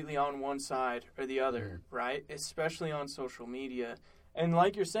completely on one side or the other, right? Especially on social media. And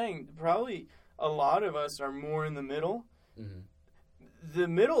like you're saying, probably a lot of us are more in the middle. Mm-hmm. The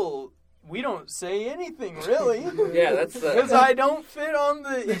middle, we don't say anything, really. Yeah, that's because I don't fit on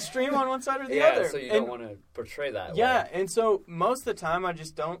the extreme on one side or the other. So you don't want to portray that way. Yeah, and so most of the time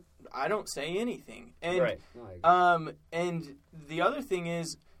I don't say anything. And, right. No, and the other thing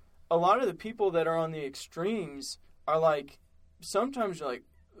is, a lot of the people that are on the extremes are like, sometimes you're like,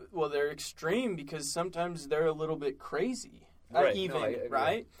 well, they're extreme because sometimes they're a little bit crazy,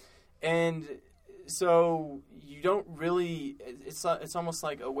 right? And so you don't really. It's almost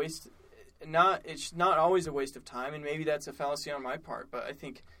like a waste. It's not always a waste of time, and maybe that's a fallacy on my part. But I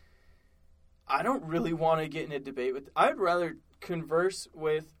think I don't really want to get in a debate with. I'd rather converse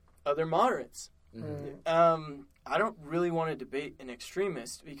with other moderates. Mm-hmm. I don't really want to debate an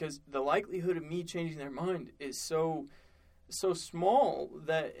extremist because the likelihood of me changing their mind is so small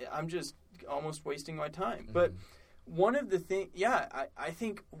that I'm just almost wasting my time. Mm-hmm. But one of the things, I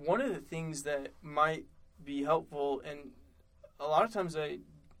think one of the things that might be helpful, and a lot of times I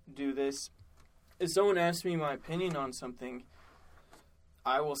do this, is someone asks me my opinion on something,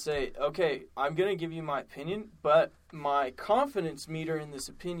 I will say, okay, I'm going to give you my opinion, but my confidence meter in this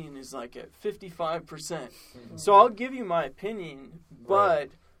opinion is like at 55%. Mm-hmm. So I'll give you my opinion, but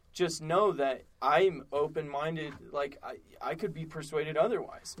just know that I'm open-minded. Like, I could be persuaded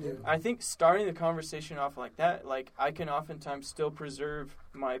otherwise. Yeah. I think starting the conversation off like that, like, I can oftentimes still preserve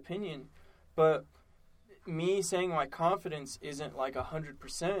my opinion, but me saying my confidence isn't like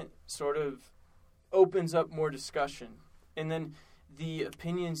 100% sort of opens up more discussion. And then the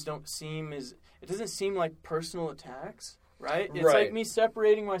opinions it doesn't seem like personal attacks, right? It's like me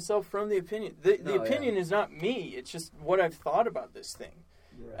separating myself from the opinion. The opinion is not me. It's just what I've thought about this thing.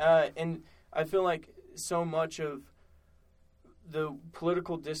 Right. And I feel like so much of the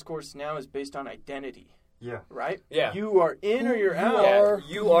political discourse now is based on identity. Yeah. Right? Yeah. You are in or you're out. Yeah.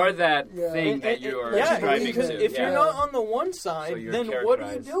 You are that thing that you are striving because to. If you're not on the one side, then what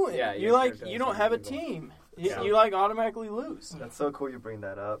are you doing? Yeah, you don't have a team. You like automatically lose. That's so cool you bring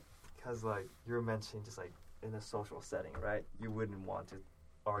that up because like you were mentioning just like in a social setting, right? You wouldn't want to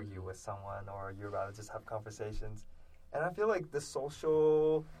argue with someone or you're about to just have conversations. And I feel like the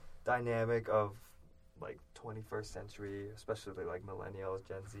social dynamic of like 21st century, especially like millennials,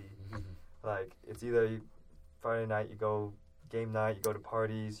 Gen Z, like it's either Friday night, you go game night, you go to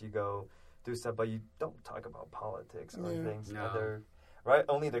parties, you go do stuff, but you don't talk about politics or things. No. Right?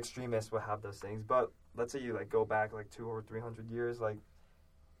 Only the extremists will have those things. But let's say you like go back like 200 or 300 years, like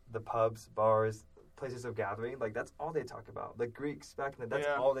the pubs, bars, places of gathering, like that's all they talk about. The Greeks back in the that's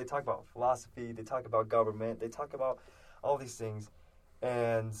all they talk about. Philosophy, they talk about government, they talk about all these things.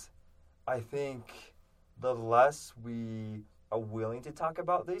 And I think the less we are willing to talk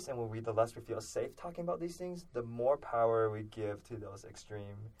about these, and the less we feel safe talking about these things, the more power we give to those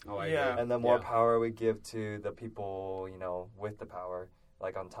extreme. And the more power we give to the people, with the power,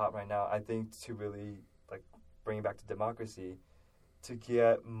 like on top right now. I think to really like bring it back to democracy, to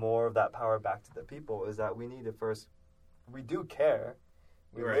get more of that power back to the people, is that we need to first, we do care.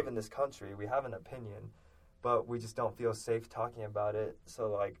 We live in this country. We have an opinion, but we just don't feel safe talking about it.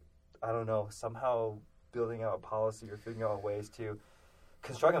 So like, I don't know, somehow building out a policy or figuring out ways to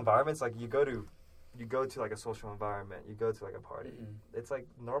construct environments. Like you go to like a social environment, you go to like a party. It's like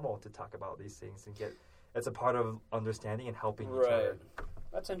normal to talk about these things and it's a part of understanding and helping each other.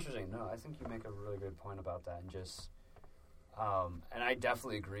 That's interesting. No, I think you make a really good point about that, and just and I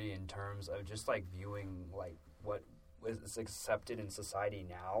definitely agree in terms of just like viewing like what is accepted in society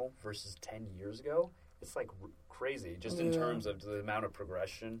now versus 10 years ago. It's like crazy just in terms of the amount of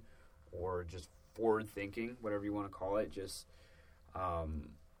progression or just forward thinking, whatever you want to call it, just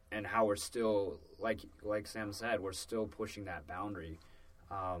and how we're still like Sam said, we're still pushing that boundary.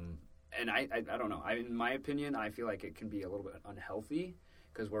 And I don't know. In my opinion, I feel like it can be a little bit unhealthy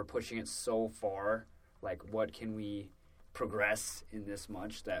because we're pushing it so far. Like, what can we progress in this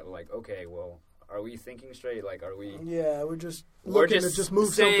much that we're like, okay, well, are we thinking straight? Like, are we? Yeah, we're just looking to just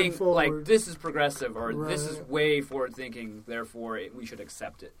move something forward. Like, this is progressive or this is way forward thinking. Therefore, we should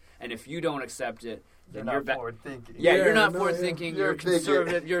accept it. And if you don't accept it, then you're not forward thinking. Yeah, you're not forward thinking. You're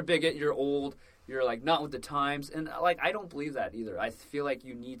conservative. You're a bigot. You're old. You're like not with the times. And like, I don't believe that either. I feel like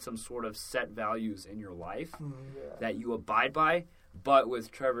you need some sort of set values in your life that you abide by. But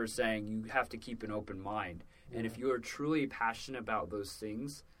with Trevor saying, you have to keep an open mind. And if you are truly passionate about those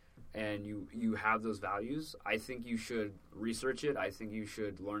things and you have those values, I think you should research it. I think you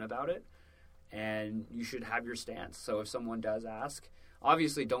should learn about it. And you should have your stance. So if someone does ask,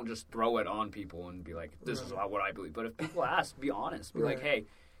 obviously don't just throw it on people and be like, this is what I believe. But if people ask, be honest. Be like, hey,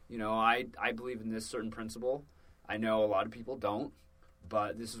 I believe in this certain principle. I know a lot of people don't.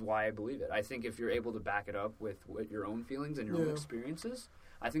 But this is why I believe it. I think if you're able to back it up with your own feelings and your own experiences,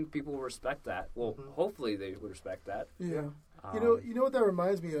 I think people will respect that. Well, hopefully they would respect that. Yeah. You know what that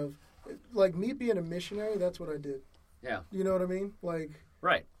reminds me of? Like me being a missionary, that's what I did. Yeah. You know what I mean? Like,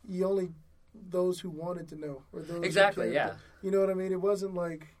 you only those who wanted to know. Or those exactly, yeah. You know what I mean? It wasn't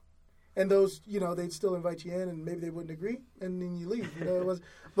like, and those, they'd still invite you in and maybe they wouldn't agree and then you leave.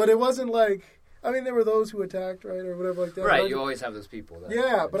 But it wasn't like, I mean, there were those who attacked, right, or whatever like that. Right, you always have those people.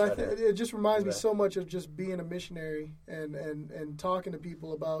 But it just reminds me so much of just being a missionary and talking to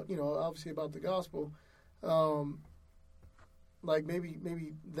people about, obviously about the gospel, like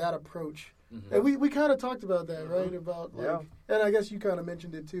maybe that approach. And we kind of talked about that, right, about like, and I guess you kind of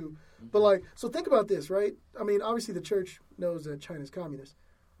mentioned it too. But like, so think about this, right? I mean, obviously the church knows that China's communist,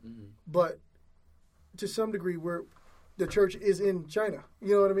 but to some degree the church is in China.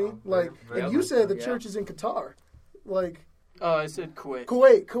 You know what I mean? And you said the church is in Qatar. Like, oh, I said Kuwait.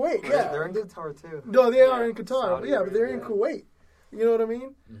 Kuwait, yeah. They're in Qatar too. No, they are in Qatar. But they're in Kuwait. You know what I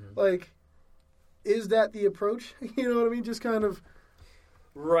mean? Like, is that the approach? You know what I mean? Just kind of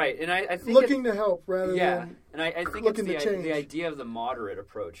right. And I think looking to help rather than and I think it's the idea of the moderate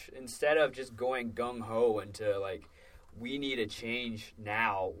approach instead of just going gung ho into like, we need a change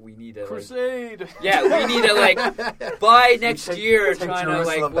now. We need to crusade. We need to by next year China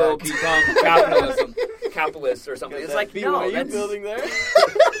will become capitalist or something. It's like that's building there.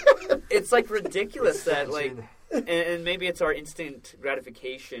 It's like ridiculous that like, and maybe it's our instant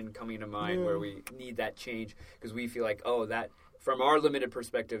gratification coming to mind where we need that change because we feel like that from our limited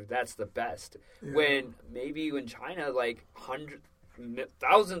perspective that's the best. When maybe in China like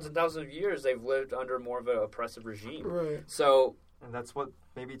thousands and thousands of years they've lived under more of an oppressive regime. Right. So and that's what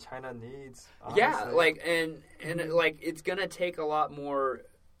maybe China needs. Honestly. Yeah, like and like it's gonna take a lot more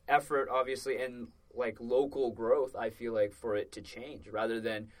effort, obviously, and like local growth. I feel like for it to change, rather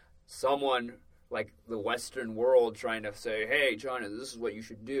than someone like the Western world trying to say, "Hey, China, this is what you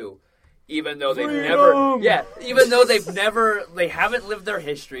should do." Even though they haven't lived their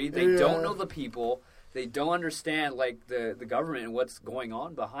history, they don't know the people. They don't understand like the government and what's going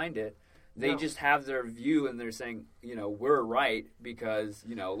on behind it. They just have their view and they're saying, we're right because,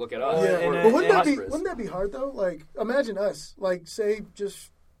 look at us. Yeah. But wouldn't that be hard though? Like imagine us, like say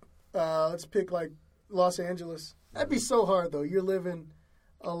just let's pick like Los Angeles. That'd be so hard, though. You're living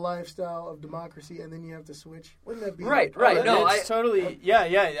a lifestyle of democracy, and then you have to switch. Wouldn't that be right? No, it's totally.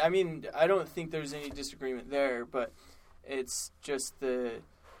 Yeah. I mean, I don't think there's any disagreement there, but it's just the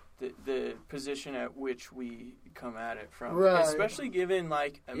position at which we come at it from, right. Especially given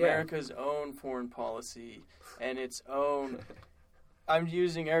like America's own foreign policy and its own. I'm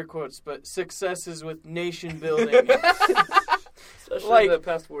using air quotes, but successes with nation building. Especially like, the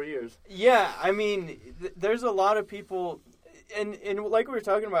past 4 years. Yeah, I mean, there's a lot of people, and like we were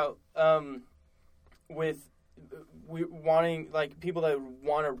talking about, with we wanting, like, people that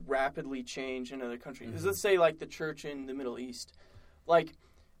want to rapidly change another country. Mm-hmm. Let's say, like, the church in the Middle East. Like,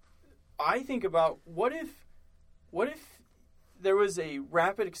 I think about, what if there was a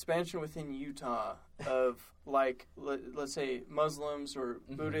rapid expansion within Utah of, like, let's say Muslims or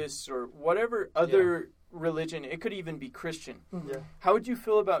Buddhists or whatever other religion, it could even be Christian. Yeah. How would you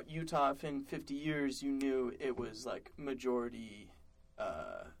feel about Utah if in 50 years you knew it was like majority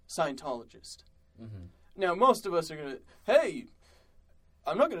Scientologist? Mm-hmm. Now, most of us are going to, hey,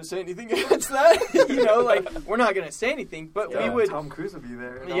 I'm not going to say anything against that. You know, like, we're not going to say anything, but we would. Tom Cruise would be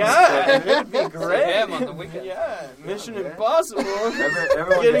there. Yeah, it would be great. Him on the weekend. Yeah, Mission Impossible.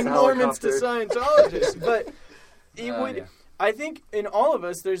 Everyone Getting gets a Mormons to helicopter. Scientologists. But it would. Yeah. I think in all of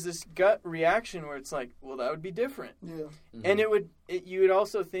us, there's this gut reaction where it's like, well, that would be different. Yeah. Mm-hmm. And you would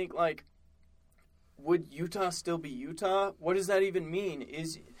also think, like, would Utah still be Utah? What does that even mean?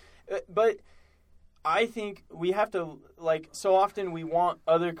 But I think we have to, like, so often we want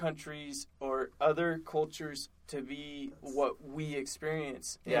other countries or other cultures to be what we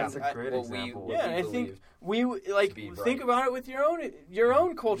experience. Yeah, that's a great example. Yeah, and I think we, like, think about it with your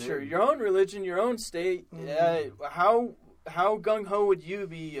own culture, your own religion, your own state. How gung-ho would you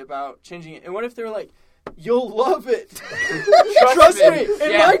be about changing it? And what if they're like, you'll love it. Trust me.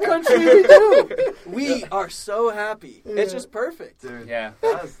 In my country, we do. We are so happy. Yeah. It's just perfect. Dude, yeah.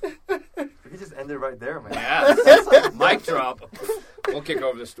 We just ended right there, man. Yeah. Mic drop. We'll kick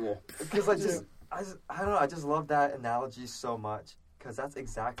over the stool. Because I don't know. I just love that analogy so much because that's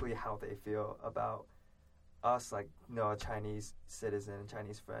exactly how they feel about us, like, you know, a Chinese citizen,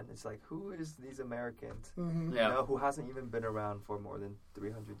 Chinese friend. It's like, who is these Americans? Mm-hmm. Yeah. You know, who hasn't even been around for more than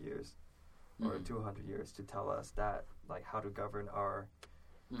 300 years or 200 years to tell us that, like, how to govern our.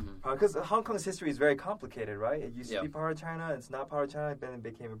 Because Hong Kong's history is very complicated, right? It used to be part of China. It's not part of China. Then it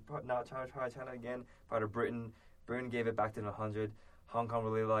became not part of China again. Part of Britain. Britain gave it back to the 100. Hong Kong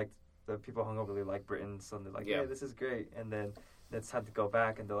really liked the people of Hong Kong really liked Britain, so they're like, yeah, this is great. And then it's time to go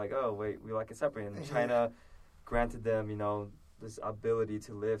back, and they're like, oh wait, we like it separate. And China granted them, you know, this ability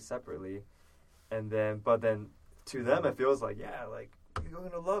to live separately, but then to them it feels like, yeah, like, you're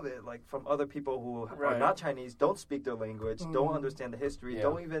gonna love it. Like, from other people who are not Chinese, don't speak their language, don't understand the history,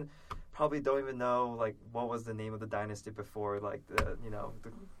 don't even know, like, what was the name of the dynasty before, like, the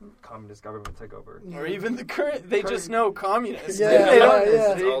communist government took over, or even the current. They just know communist.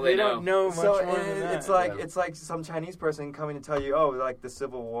 They don't know much more than that. It's like some Chinese person coming to tell you, oh, like, the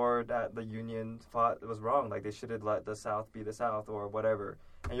Civil War that the Union fought was wrong. Like, they should have let the South be the South or whatever.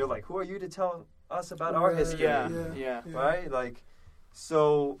 And you're like, who are you to tell us about our history? Yeah. Right? Like,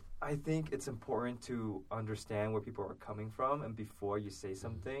 so I think it's important to understand where people are coming from, and before you say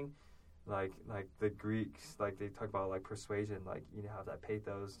something, like the Greeks, like, they talk about, like, persuasion, like, you have that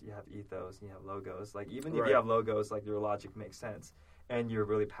pathos, you have ethos, you have logos. Like, even if you have logos, like, your logic makes sense, and you're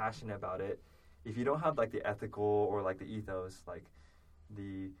really passionate about it, if you don't have, like, the ethical or, like, the ethos, like,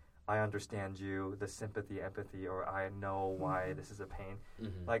 the I understand you, the sympathy, empathy, or I know why this is a pain,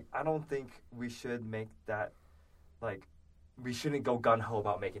 like, I don't think we should make that, like, we shouldn't go gun-ho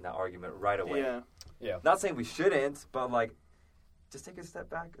about making that argument right away. Yeah. Not saying we shouldn't, but, like, just take a step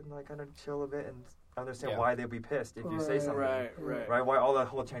back and, like, kind of chill a bit and understand why they'd be pissed if you say something. Right. Why all the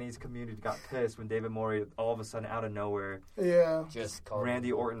whole Chinese community got pissed when David Morey all of a sudden out of nowhere just called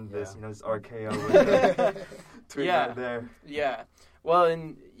Randy Orton this RKO tweet right there. Yeah. Well,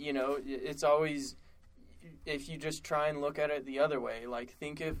 and, you know, it's always, if you just try and look at it the other way, like,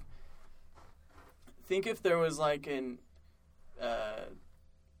 think if there was, like, an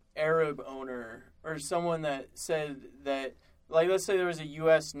Arab owner or someone that said that, like, let's say there was a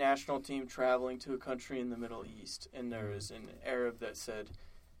U.S. national team traveling to a country in the Middle East, and there was an Arab that said,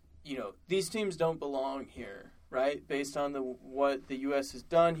 you know, these teams don't belong here, right? Based on what the U.S. has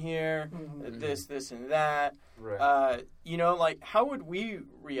done here, this, and that. Right. You know, like, how would we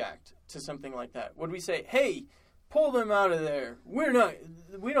react to something like that? Would we say, hey, pull them out of there? We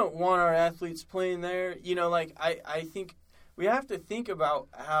don't want our athletes playing there. You know, like, I think we have to think about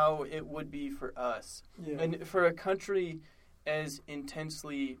how it would be for us. Yeah. And for a country as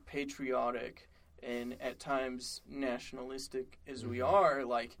intensely patriotic and at times nationalistic as we are,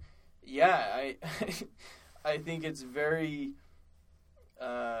 like, yeah, I think it's very,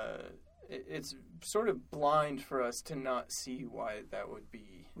 it's sort of blind for us to not see why that would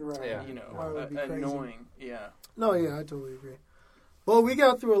be, Yeah. you know, Why it would be crazy. annoying. Yeah. No, yeah, I totally agree. Well, we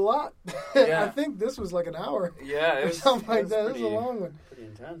got through a lot. Yeah. I think this was like an hour. Yeah, it Or was something like that. pretty, This was a long one. pretty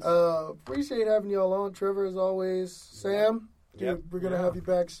intense. Appreciate having y'all on. Trevor, as always. Sam, dude, Yep. we're going to have you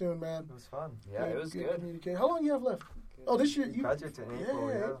back soon, man. It was fun. Yeah, it was good. Communicate. How long you have left? Oh, this year. You Graduate in April,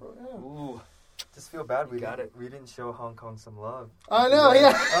 yeah. April, yeah. Ooh, Just feel bad we Got we didn't show Hong Kong some love. I know,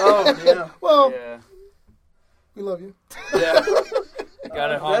 yeah. Oh, yeah. Well, yeah. we love you. Yeah.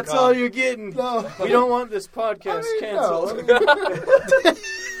 Got it, Hong That's Kong. all you're getting. No. We don't want this podcast I mean, no. canceled.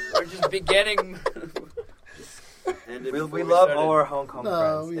 We're just beginning. We love our Hong Kong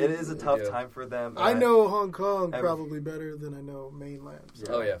No, friends. we- It is a tough do. time for them. I and know Hong Kong Every- probably better than I know mainland. So,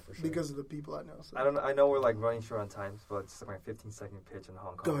 Yeah. Oh yeah, for sure. because of the people I know. So. I don't know. I know we're like running short on time, but just my 15-second pitch in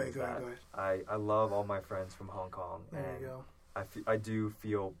Hong Kong. Go ahead, is go ahead, that go ahead. I love all my friends from Hong Kong, There and you go. I do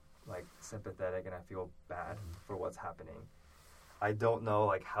feel like sympathetic, and I feel bad for what's happening. I don't know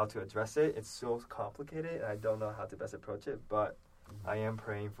like how to address it. It's so complicated, and I don't know how to best approach it. But I am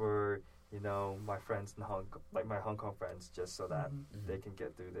praying for my friends in my Hong Kong friends, just so that Mhm. they can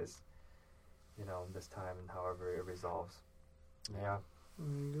get through this, this time and however it resolves. Yeah. There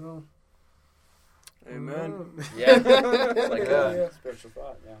you go. Amen. Yeah, it's like Yeah, a yeah. spiritual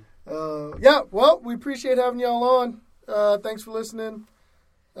thought. Yeah. Yeah, well, we appreciate having y'all on. Thanks for listening.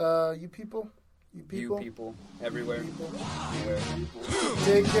 You people. You people everywhere. Everywhere.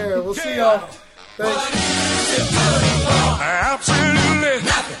 Take care. We'll see y'all. Thanks. Absolutely.